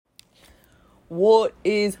What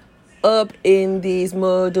is up in these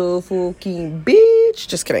motherfucking bitch?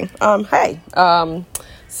 Just kidding. Hey.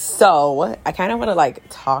 So I kind of want to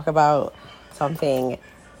talk about something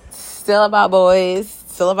still about boys,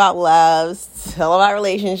 still about love, still about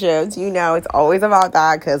relationships. You know, it's always about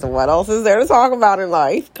that because what else is there to talk about in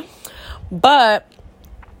life? But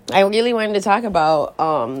I really wanted to talk about,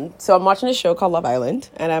 so I'm watching a show called Love Island,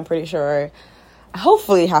 and I'm pretty sure,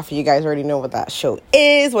 hopefully half of you guys already know what that show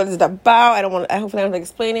is, what is it about. I hopefully I don't have to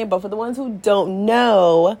explain it, but for the ones who don't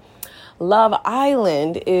know, Love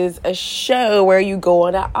Island is a show where you go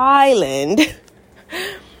on an island,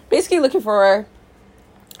 basically looking for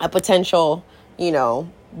a potential,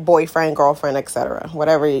 boyfriend, girlfriend, etc.,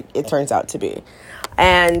 whatever it turns out to be.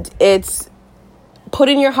 And it's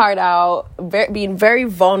putting your heart out, being very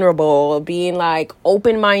vulnerable, being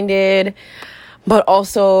open-minded, but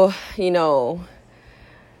also,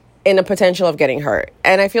 in a potential of getting hurt.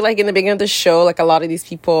 And I feel like in the beginning of the show, a lot of these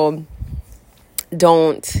people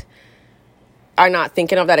are not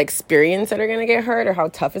thinking of that experience that are going to get hurt or how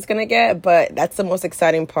tough it's going to get. But that's the most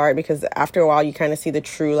exciting part, because after a while you kind of see the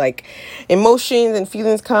true emotions and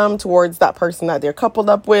feelings come towards that person that they're coupled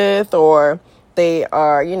up with, or they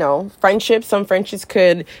are, friendships. Some friendships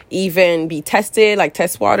could even be tested, like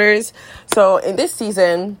test waters. So in this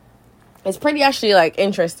season, it's pretty actually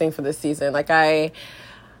interesting for this season.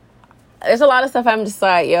 There's a lot of stuff I'm just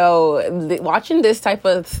watching this type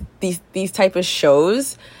of these type of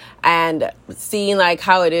shows and seeing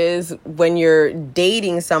how it is when you're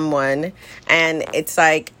dating someone, and it's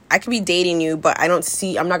I could be dating you, but I'm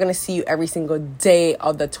not going to see you every single day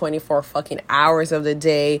of the 24 fucking hours of the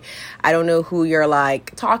day. I don't know who you're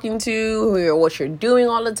talking to, what you're doing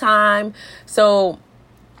all the time. So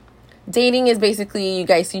dating is basically you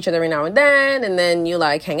guys see each other every now and then you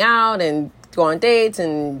hang out and go on dates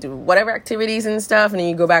and do whatever activities and stuff, and then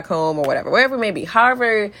you go back home or whatever it may be.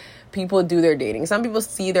 However people do their dating. Some people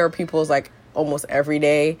see their peoples almost every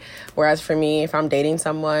day, whereas for me, if I'm dating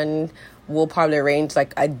someone, we'll probably arrange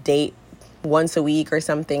a date once a week or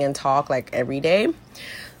something and talk every day.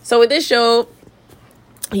 So with this show,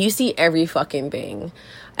 you see every fucking thing.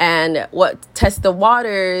 And what tests the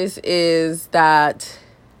waters is that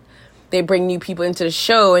they bring new people into the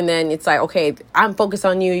show, and then it's okay, I'm focused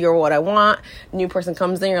on you, you're what I want. New person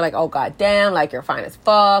comes in, you're oh god damn, you're fine as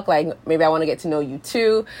fuck, maybe I want to get to know you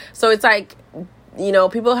too. So it's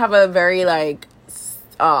people have a very what's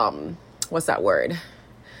that word,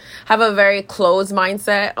 have a very closed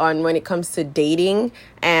mindset on when it comes to dating.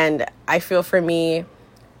 And I feel for me,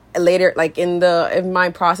 later, in my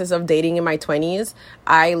process of dating in my 20s,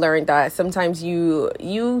 I learned that sometimes you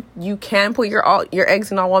can put your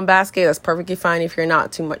eggs in all one basket. That's perfectly fine if you're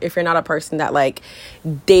not a person that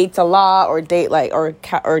dates a lot or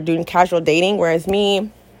or doing casual dating. Whereas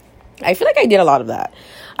me, I feel I did a lot of that.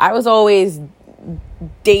 I was always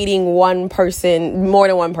dating one person, more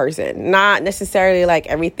than one person, not necessarily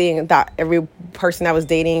everything that every person I was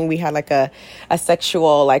dating, we had a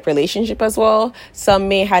sexual relationship as well. Some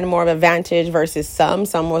may had more of an advantage versus some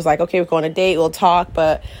was okay, we're going on a date, we'll talk,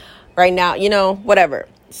 but right now, whatever.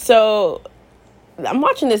 So I'm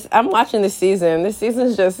watching this season. This season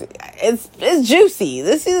is just it's juicy.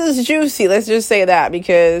 This season is juicy, let's just say that,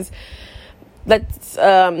 because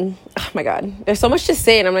oh my god, there's so much to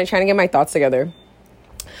say and I'm trying to get my thoughts together.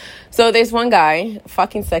 So there's one guy,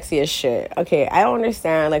 fucking sexy as shit. Okay, I don't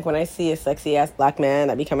understand when I see a sexy ass black man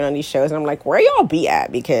that be coming on these shows, and I'm where y'all be at?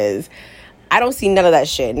 Because I don't see none of that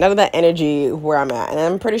shit, none of that energy where I'm at, and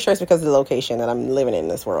I'm pretty sure it's because of the location that I'm living in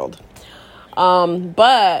this world. He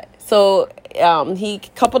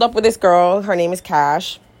coupled up with this girl. Her name is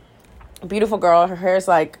Cash. Beautiful girl. Her hair is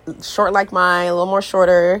short like mine, a little more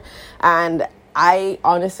shorter. And I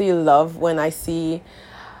honestly love when I see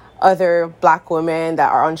other black women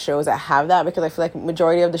that are on shows that have that, because I feel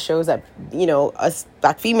majority of the shows that, us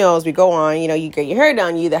black females, we go on, you get your hair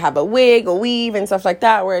done, you either have a wig or weave and stuff like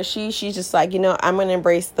that, whereas she's just I'm going to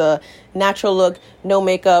embrace the natural look, no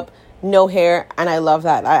makeup, no hair. And I love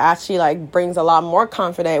that. I actually brings a lot more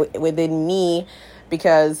confidence within me,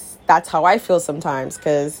 because that's how I feel sometimes.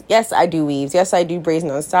 Because yes, I do weaves, yes, I do braids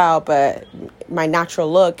on style, but my natural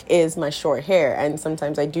look is my short hair. And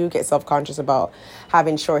sometimes I do get self-conscious about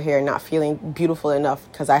having short hair and not feeling beautiful enough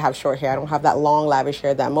because I have short hair. I don't have that long lavish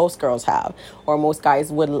hair that most girls have, or most guys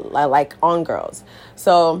would like on girls.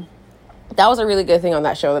 So that was a really good thing on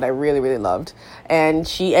that show that I really, really loved. And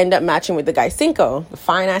she ended up matching with the guy Cinco, the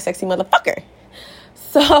fine-ass, sexy motherfucker.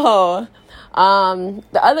 So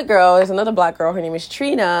the other girl is another black girl. Her name is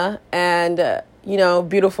Trina, and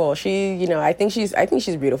beautiful. She, I think she's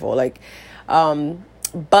beautiful.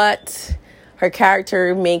 But her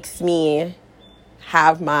character makes me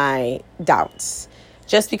have my doubts,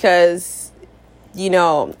 just because,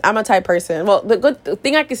 I'm a type person. Well, the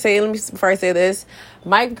thing I can say, before I say this,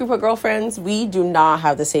 my group of girlfriends, we do not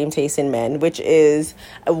have the same taste in men, which is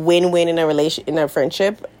a win-win in a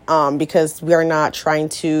friendship, because we are not trying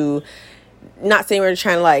to, not saying we're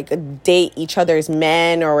trying to like date each other's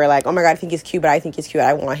men, or we're like, oh my God, I think he's cute, but I think he's cute,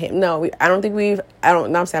 I want him. No, we've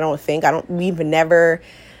never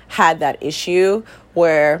had that issue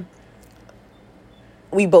where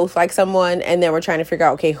we both like someone and then we're trying to figure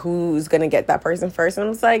out, okay, who's gonna get that person first. And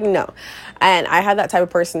I'm just like, no. And I have that type of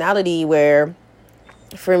personality where,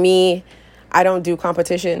 for me, I don't do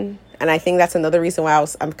competition. And I think that's another reason why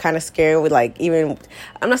I'm kind of scared with, like, even,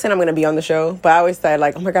 I'm not saying I'm going to be on the show, but I always said,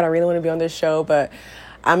 like, oh my God, I really want to be on this show, but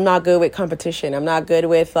I'm not good with competition. I'm not good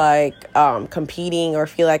with, like, competing, or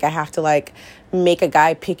feel like I have to, like, make a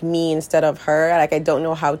guy pick me instead of her. Like, I don't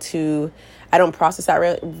know how to, I don't process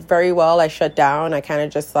that very well. I shut down. I kind of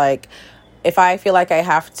just, like, if I feel like I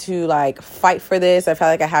have to, like, fight for this, I feel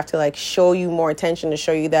like I have to, like, show you more attention to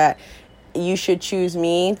show you that you should choose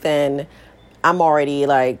me, then I'm already,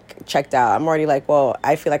 like, checked out. I'm already like, well,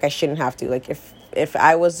 I feel like I shouldn't have to. Like, if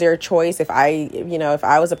I was their choice, if I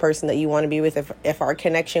was a person that you want to be with, if our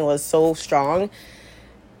connection was so strong,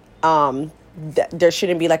 there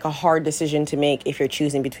shouldn't be, like, a hard decision to make if you're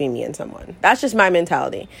choosing between me and someone. That's just my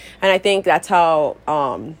mentality. And I think that's how,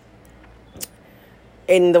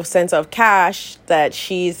 in the sense of Cash, that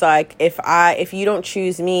she's like, if you don't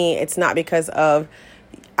choose me, it's not because of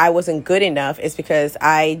I wasn't good enough. It's because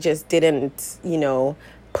I just didn't,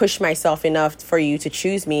 push myself enough for you to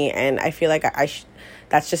choose me. And I feel like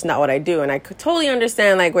that's just not what I do. And I could totally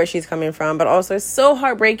understand, like, where she's coming from. But also, it's so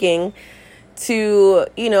heartbreaking to,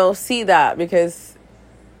 see that, because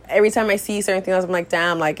every time I see certain things, I'm like,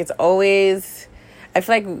 damn, like, it's always, I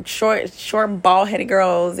feel like short, bald-headed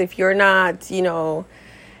girls, if you're not,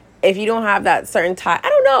 if you don't have that certain type, I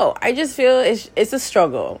don't know. I just feel it's a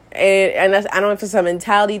struggle. And that's, I don't know if it's a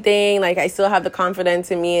mentality thing. Like, I still have the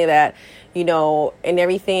confidence in me that, and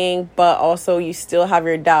everything. But also, you still have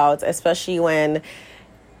your doubts, especially when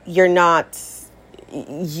you're not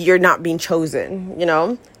being chosen,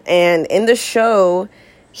 And in the show,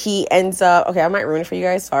 he ends up, okay, I might ruin it for you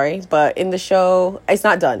guys, sorry. But in the show, it's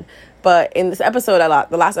not done. But in this episode,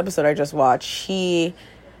 the last episode I just watched, he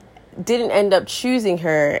didn't end up choosing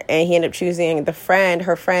her, and he ended up choosing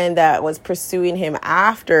her friend that was pursuing him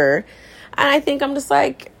after. And I think I'm just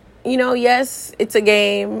like, yes, it's a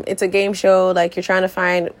game show. Like, you're trying to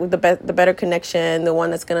find the better connection, the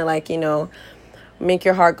one that's gonna, like, make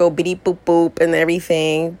your heart go beady boop boop and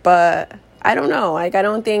everything. But I don't know, like, I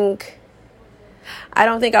don't think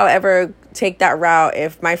I'll ever take that route.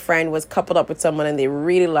 If my friend was coupled up with someone and they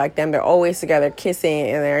really like them, they're always together kissing,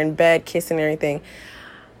 and they're in bed kissing and everything,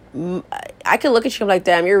 I could look at you like,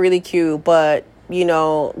 damn, you're really cute, but,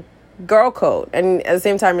 girl code. And at the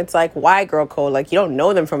same time, it's like, why girl code? Like, you don't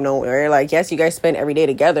know them from nowhere. Like, yes, you guys spend every day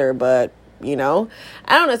together, but, I don't know.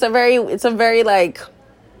 It's a very, like,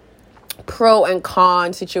 pro and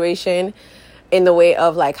con situation in the way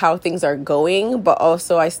of, like, how things are going. But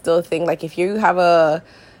also, I still think, like, if you have a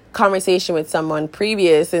conversation with someone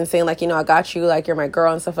previous and saying, like, I got you, like, you're my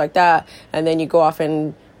girl and stuff like that, and then you go off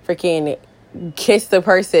and freaking kiss the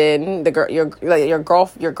person, the girl, your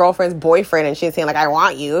girlfriend's boyfriend, and she's saying, like, I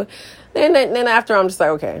want you, then after, I'm just like,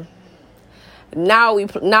 okay, now we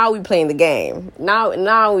playing the game,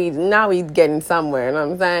 now we getting somewhere, you know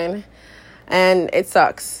what I'm saying? And it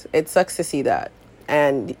sucks to see that.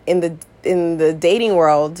 And in the dating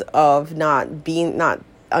world of not being on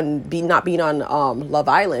Love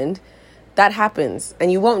Island, that happens,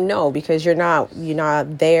 and you won't know, because you're not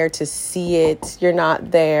there to see it. You're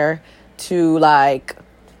not there to, like,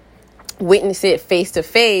 witness it face to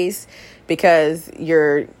face, because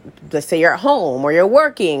let's say you're at home, or you're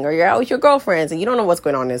working, or you're out with your girlfriends, and you don't know what's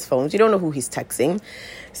going on his phones. You don't know who he's texting.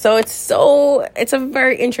 So it's a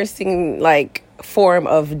very interesting, like, form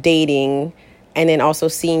of dating. And then also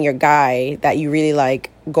seeing your guy that you really like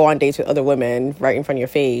go on dates with other women right in front of your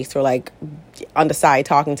face, or, like, on the side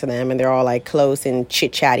talking to them, and they're all, like, close and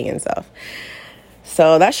chit-chatting and stuff.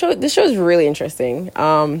 So this show is really interesting.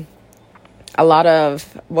 A lot of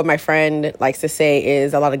what my friend likes to say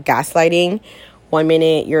is a lot of gaslighting. 1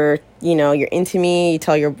 minute you're into me,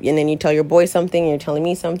 and then you tell your boy something, and you're telling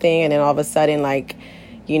me something, and then all of a sudden, like,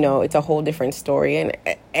 it's a whole different story. And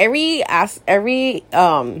every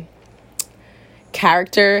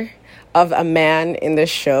character of a man in this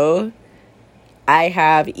show, I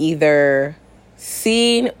have either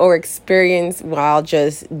seen or experienced while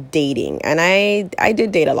just dating. And I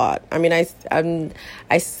did date a lot. I mean,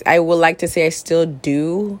 I would like to say I still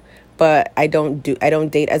do, but I don't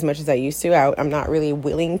date as much as I used to. I'm not really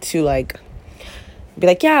willing to like be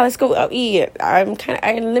like, yeah, let's go out eat. I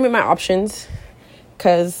limit my options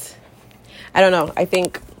because I don't know. I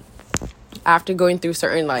think after going through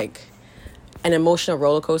certain like an emotional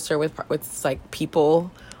roller coaster with like people,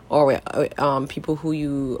 or with people who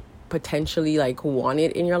you potentially like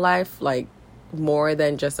wanted in your life, like more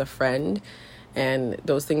than just a friend, and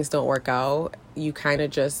those things don't work out, you kind of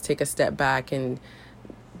just take a step back and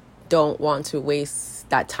don't want to waste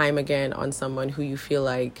that time again on someone who you feel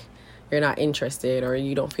like you're not interested, or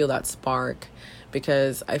you don't feel that spark.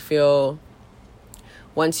 Because I feel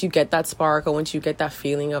once you get that spark, or once you get that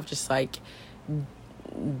feeling of just like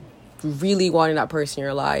really wanting that person in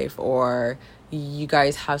your life, or you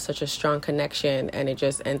guys have such a strong connection and it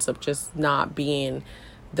just ends up just not being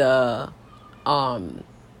the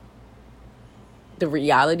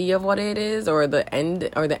reality of what it is, or the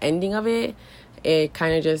ending of it, it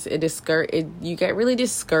kind of just you get really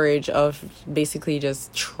discouraged of basically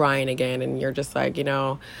just trying again. And you're just like,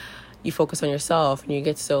 you focus on yourself, and you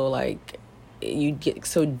get so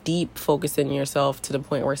deep focused in yourself to the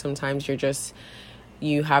point where sometimes you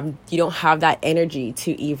don't have that energy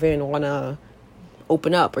to even want to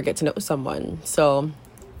open up or get to know someone. So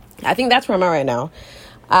I think that's where I'm at right now.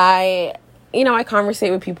 I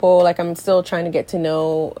conversate with people, like I'm still trying to get to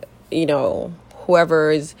know,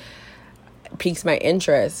 whoever's piques my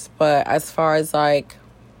interest. But as far as like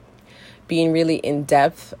being really in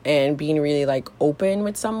depth and being really like open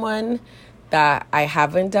with someone, that I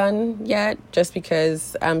haven't done yet, just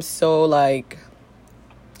because I'm so like,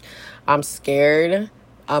 I'm scared.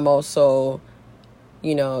 I'm also,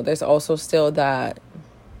 there's also still that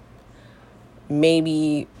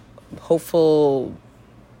maybe hopeful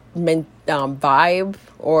vibe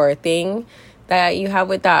or thing that you have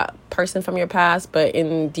with that person from your past, but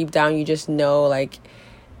in deep down you just know like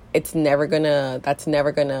that's never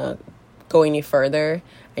gonna go any further,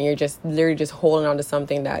 and you're just literally just holding on to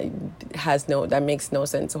something that makes no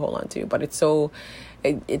sense to hold on to. But it's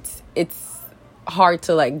hard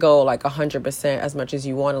to let go like 100% as much as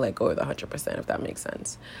you want to let go of the 100%, if that makes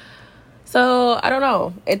sense. So I don't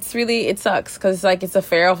know. It sucks because like it's a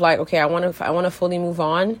fear of like, okay, I want to fully move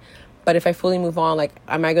on, but if I fully move on, like,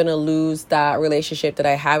 am I gonna lose that relationship that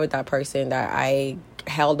I had with that person that I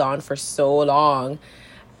held on for so long,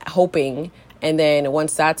 hoping? And then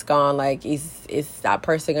once that's gone, like, is that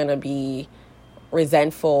person gonna be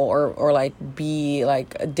resentful or like be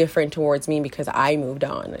like different towards me because I moved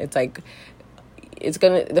on? It's like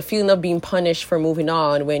the feeling of being punished for moving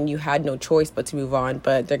on when you had no choice but to move on,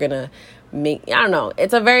 but they're gonna I don't know.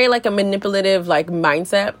 It's a very like a manipulative like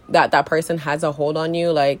mindset that person has a hold on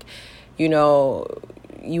you. Like, you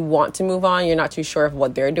want to move on, you're not too sure of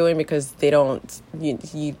what they're doing because they don't, you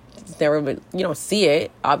don't see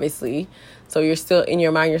it, obviously. So you're still, in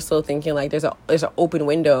your mind, you're still thinking like there's an open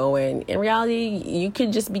window, and in reality, you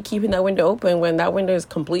could just be keeping that window open when that window is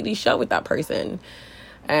completely shut with that person.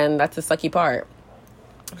 And that's the sucky part.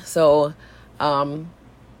 So,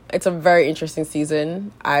 it's a very interesting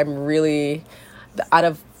season. I'm really, out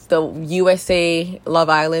of the USA Love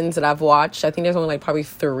Islands that I've watched, I think there's only like probably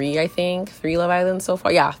three Love Islands so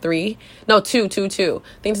far. Yeah, three. No, two. I think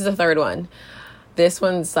this is the third one. This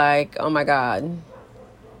one's like, oh my God,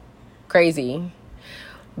 crazy.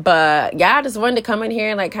 But yeah, I just wanted to come in here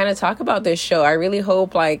and like kind of talk about this show. I really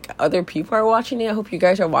hope like other people are watching it. I hope you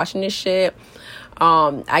guys are watching this shit.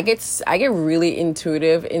 I get really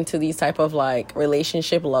intuitive into these type of like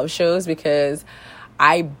relationship love shows because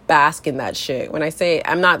I bask in that shit. When I say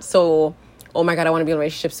I'm not so, oh my God, I want to be in a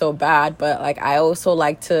relationship so bad, but like I also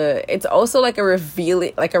like to, it's also like a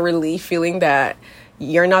relief feeling that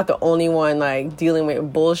you're not the only one like dealing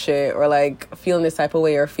with bullshit or like feeling this type of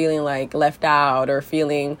way or feeling like left out or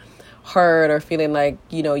feeling hurt or feeling like,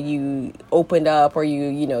 you opened up or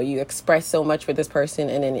you expressed so much with this person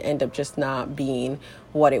and then end up just not being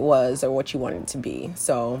what it was or what you wanted it to be.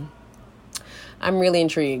 So I'm really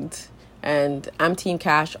intrigued, and I'm Team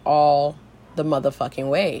Cash all the motherfucking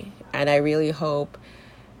way. And I really hope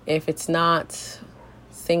if it's not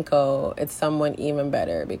Cinco, it's someone even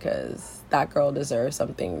better, because that girl deserves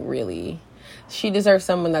something really. She deserves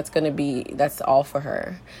someone that's all for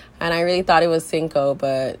her. And I really thought it was Cinco,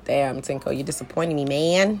 but damn, Cinco, you disappointed me,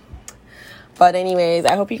 man. But anyways,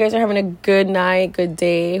 I hope you guys are having a good night, good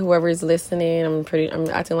day, whoever's listening. I'm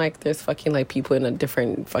acting like there's fucking like people in a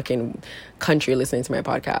different fucking country listening to my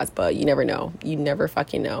podcast, but you never know. You never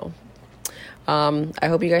fucking know. I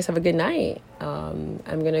hope you guys have a good night. I'm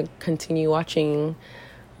going to continue watching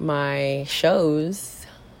my shows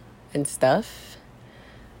and stuff,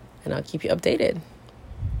 and I'll keep you updated.